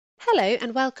Hello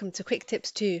and welcome to Quick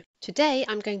Tips 2. Today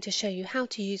I'm going to show you how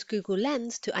to use Google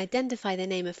Lens to identify the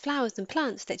name of flowers and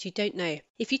plants that you don't know.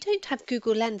 If you don't have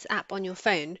Google Lens app on your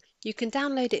phone, you can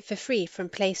download it for free from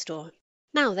Play Store.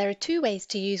 Now there are two ways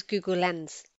to use Google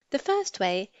Lens. The first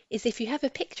way is if you have a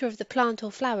picture of the plant or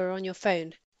flower on your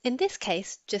phone. In this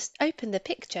case, just open the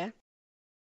picture,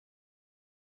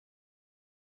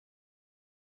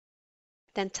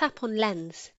 then tap on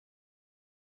Lens.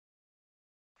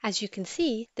 As you can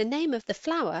see, the name of the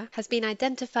flower has been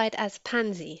identified as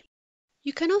pansy.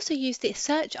 You can also use the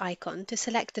search icon to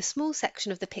select a small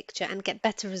section of the picture and get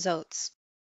better results.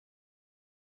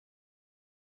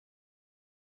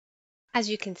 As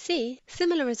you can see,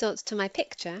 similar results to my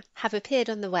picture have appeared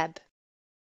on the web.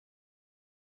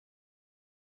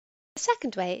 The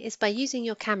second way is by using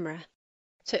your camera.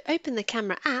 So open the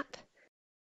camera app,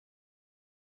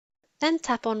 then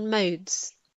tap on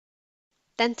Modes,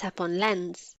 then tap on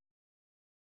Lens.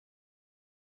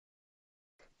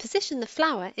 Position the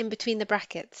flower in between the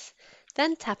brackets,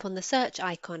 then tap on the search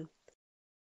icon.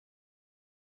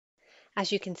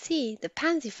 As you can see, the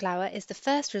pansy flower is the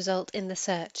first result in the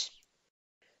search.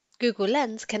 Google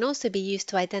Lens can also be used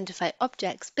to identify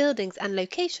objects, buildings and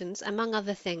locations, among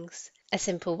other things. A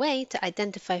simple way to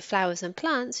identify flowers and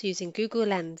plants using Google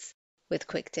Lens. With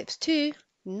Quick Tips 2,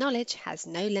 knowledge has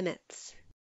no limits.